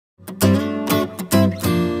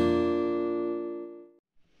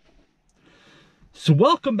So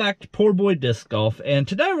welcome back to Poor Boy Disc Golf, and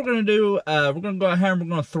today we're going to do we're going to go ahead and we're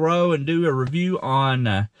going to throw and do a review on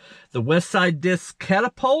the Westside disc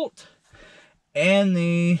Catapult and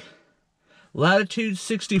the Latitude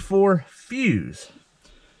 64 Fuse.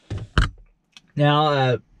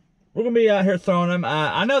 Now we're going to be out here throwing them.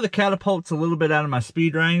 I know the Catapult's a little bit out of my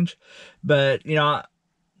speed range, but you know,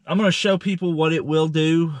 I'm going to show people what it will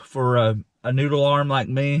do for a noodle arm like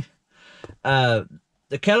me.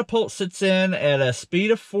 The Catapult sits in at a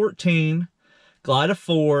speed of 14, glide of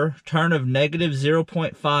 4, turn of negative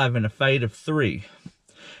 0.5, and a fade of 3.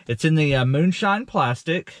 It's in the moonshine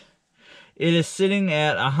plastic. It is sitting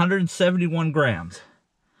at 171 grams.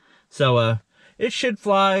 So it should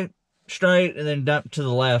fly straight and then dump to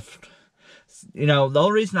the left. You know, the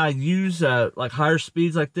only reason I use like higher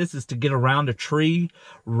speeds like this is to get around a tree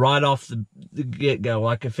right off the get-go.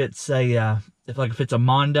 Like if it's a if it's a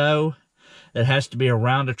Mondo, it has to be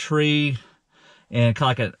around a tree, and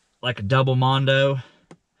kind of like a double Mondo,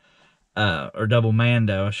 or double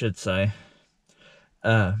Mando, I should say.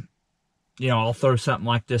 You know, I'll throw something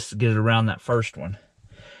like this to get it around that first one.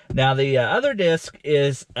 Now, the other disc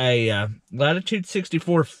is a Latitude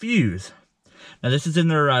 64 Fuse. Now, this is in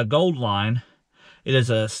their gold line. It is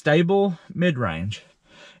a stable mid-range,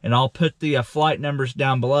 and I'll put the flight numbers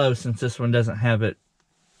down below since this one doesn't have it.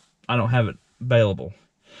 I don't have it available.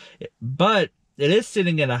 But it is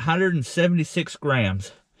sitting at 176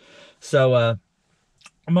 grams. So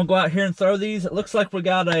I'm gonna go out here and throw these. It looks like we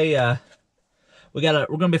got a we're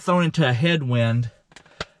gonna be throwing into a headwind.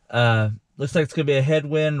 Looks like it's gonna be a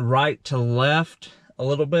headwind right to left a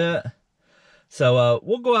little bit. So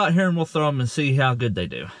we'll go out here and we'll throw them and see how good they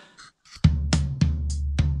do.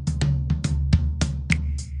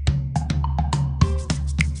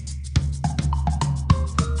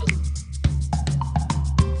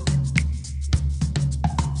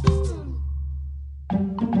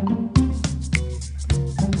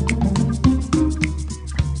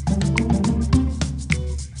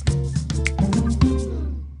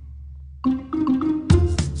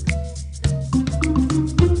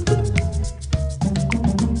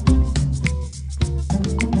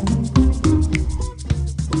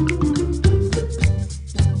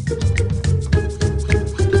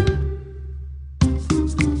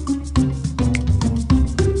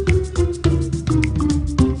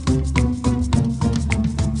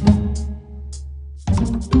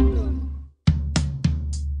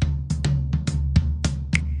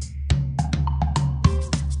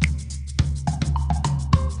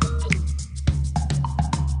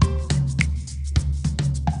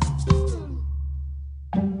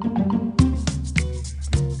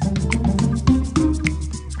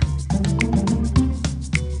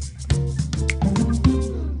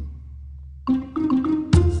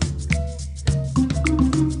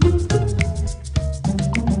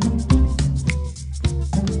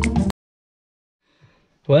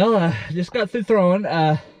 Well, I just got through throwing.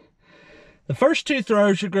 The first two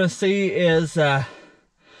throws you're going to see is that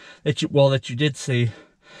you did see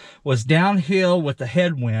was downhill with the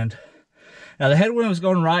headwind. Now the headwind was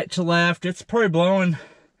going right to left. It's probably blowing,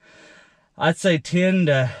 I'd say 10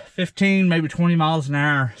 to 15, maybe 20 miles an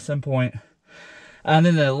hour at some point. And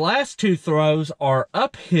then the last two throws are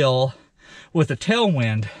uphill with a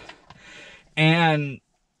tailwind. And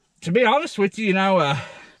to be honest with you, you know,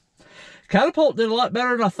 Catapult did a lot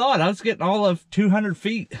better than I thought. I was getting all of 200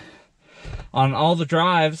 feet on all the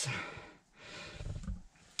drives.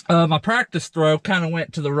 My practice throw kind of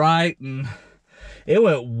went to the right, and it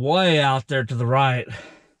went way out there to the right.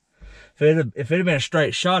 If it had been a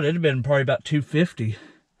straight shot, it'd have been probably about 250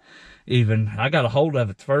 even. I got a hold of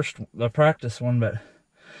it the practice one, but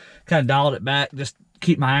kind of dialed it back just to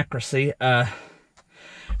keep my accuracy.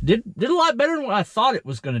 Did a lot better than what I thought it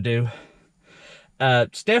was going to do.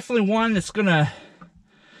 It's definitely one that's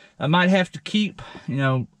I might have to keep, you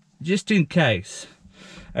know, just in case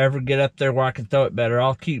I ever get up there where I can throw it better.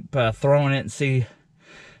 I'll keep throwing it and see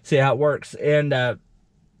how it works. And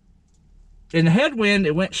in the headwind,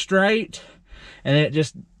 it went straight, and it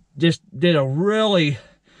just did a really,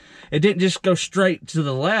 it didn't just go straight to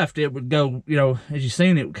the left. It would go, you know, as you've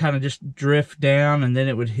seen, it would kind of just drift down, and then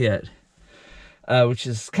it would hit. Which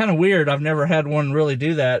is kind of weird. I've never had one really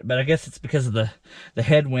do that, but I guess it's because of the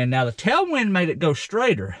headwind. Now, the tailwind made it go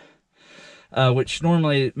straighter, which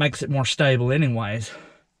normally makes it more stable anyways.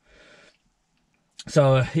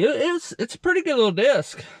 So, it's a pretty good little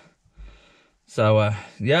disc. So,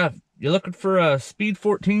 yeah, you're looking for a Speed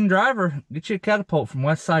 14 driver, get you a Catapult from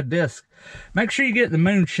Westside Disc. Make sure you get the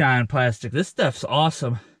moonshine plastic. This stuff's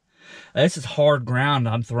awesome. This is hard ground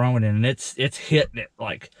I'm throwing in, and it's hitting it,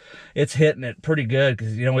 like, it's hitting it pretty good,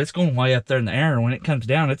 because, you know, it's going way up there in the air, and when it comes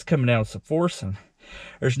down, it's coming down with some force, and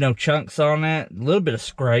there's no chunks on that. A little bit of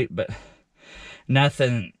scrape, but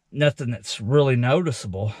nothing that's really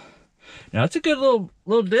noticeable. Now, it's a good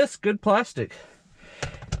little disc, good plastic.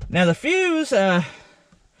 Now, the fuse, I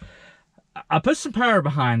put some power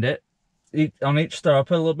behind it. On each throw, I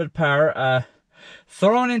put a little bit of power.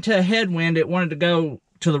 Throwing into a headwind, it wanted to go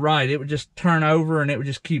to the right. It would just turn over, and it would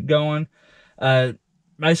just keep going.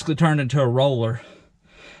 Basically turned into a roller,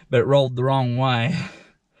 but it rolled the wrong way.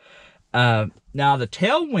 Now, the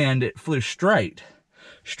tailwind, it flew straight,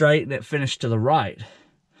 and it finished to the right.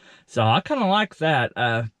 So I kind of like that.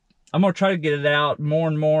 I'm going to try to get it out more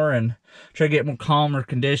and more, and try to get more calmer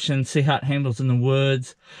conditions, see how it handles in the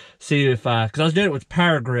woods, see if because I was doing it with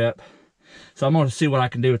power grip, so I'm going to see what I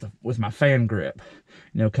can do with my fan grip,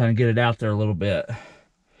 you know, kind of get it out there a little bit,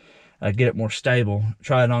 get it more stable.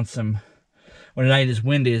 Try it on some, when it ain't as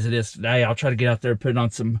windy as it is today, I'll try to get out there and put it on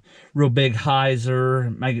some real big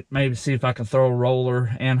hyzer, maybe see if I can throw a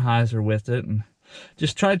roller and hyzer with it, and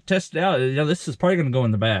just try to test it out. You know, this is probably going to go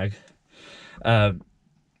in the bag,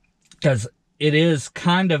 because it is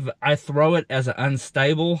kind of, I throw it as an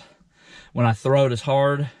unstable when I throw it as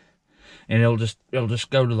hard, and it'll just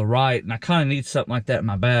go to the right, and I kind of need something like that in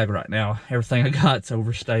my bag right now. Everything I got's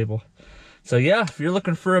overstable. So yeah, if you're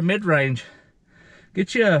looking for a mid-range,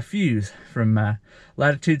 get you a fuse from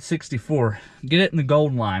Latitude 64. Get it in the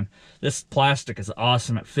gold line. This plastic is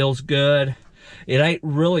awesome. It feels good. It ain't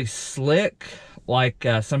really slick like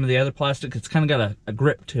some of the other plastic. It's kind of got a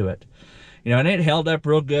grip to it. You know, and it held up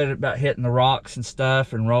real good about hitting the rocks and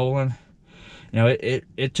stuff and rolling. You know,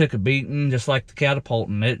 it took a beating just like the Catapult,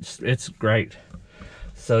 and it's great.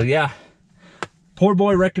 So yeah, poor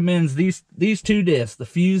boy recommends these two discs, the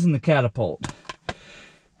fuse and the Catapult.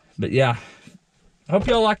 But yeah, I hope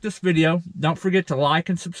y'all like this video. Don't forget to like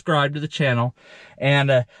and subscribe to the channel.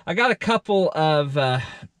 And I got a couple of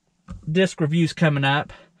disc reviews coming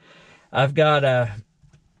up. I've got a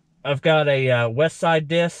Westside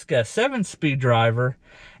disc, a 7-speed driver,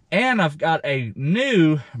 and I've got a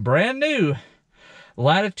brand new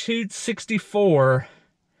Latitude 64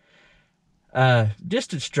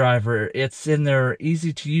 distance driver. It's in their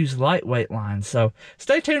easy to use lightweight line. So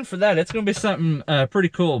stay tuned for that. It's going to be something pretty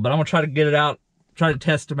cool, but I'm going to try to get it out, try to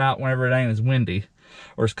test them out whenever it ain't as windy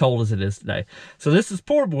or as cold as it is today. So this is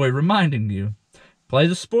Poor Boy reminding you, play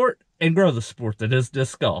the sport and grow the sport that is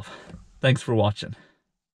disc golf. Thanks for watching.